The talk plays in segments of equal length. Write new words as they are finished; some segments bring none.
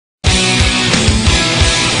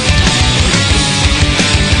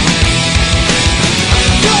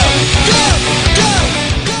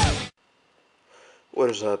What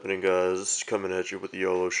is happening, guys? This is coming at you with the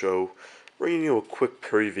YOLO show, bringing you a quick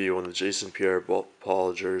preview on the Pierre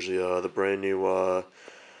Paul jersey, the brand new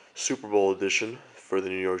Super Bowl edition for the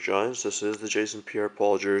New York Giants. This is the Pierre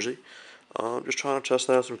Paul jersey. Just trying to test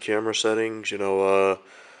out some camera settings,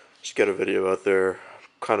 just get a video out there. I'm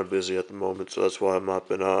kind of busy at the moment, so that's why I've not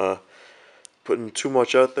been putting too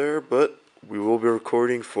much out there, but we will be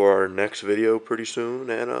recording for our next video pretty soon,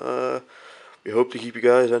 and we hope to keep you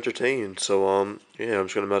guys entertained. So, yeah, I'm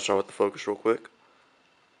just gonna mess around with the focus real quick.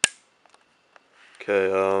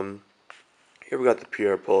 Okay, here we got the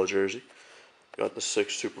Pierre Paul jersey. Got the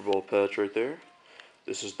 6 Super Bowl patch right there.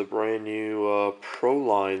 This is the brand new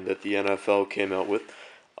ProLine that the NFL came out with.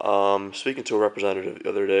 Speaking to a representative the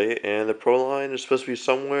other day, and the ProLine is supposed to be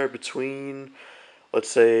somewhere between, let's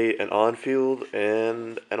say, an on-field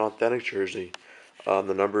and an authentic jersey.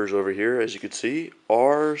 The numbers over here, as you can see,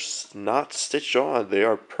 are not stitched on. They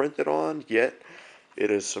are printed on, yet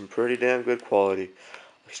it is some pretty damn good quality.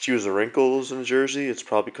 Excuse the wrinkles in the jersey. It's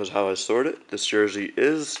probably because how I stored it. This jersey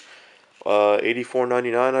is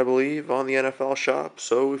 $84.99, I believe, on the NFL shop.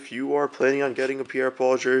 So if you are planning on getting a Pierre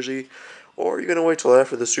Paul jersey, or you're going to wait till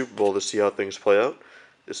after the Super Bowl to see how things play out,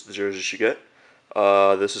 this is the jersey you should get.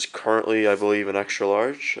 This is currently, I believe, an extra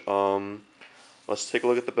large. Let's take a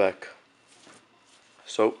look at the back.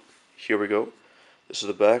 So, here we go. This is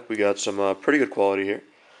the back. We got some pretty good quality here.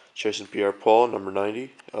 Pierre Paul, number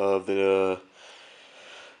 90 of the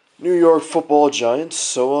New York Football Giants.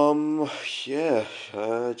 So, yeah,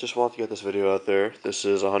 I just want to get this video out there. This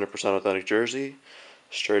is 100% authentic jersey,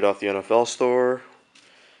 straight off the NFL store.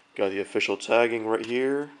 Got the official tagging right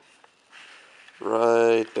here.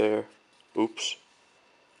 Right there. Oops.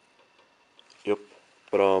 Yep.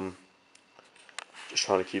 But, just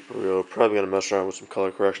trying to keep it real. Probably going to mess around with some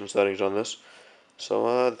color correction settings on this.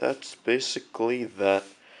 So, that's basically that.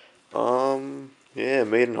 Yeah,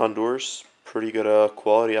 made in Honduras. Pretty good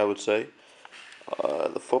quality, I would say.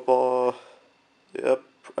 The football, yep,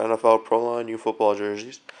 NFL ProLine, new football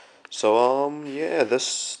jerseys. So, yeah,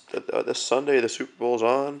 this Sunday the Super Bowl's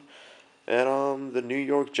on, and the New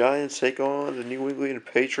York Giants take on the New England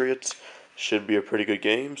Patriots. Should be a pretty good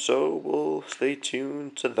game, so we'll stay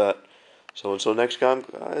tuned to that. So until next time,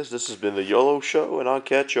 guys, this has been the YOLO Show, and I'll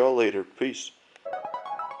catch y'all later. Peace.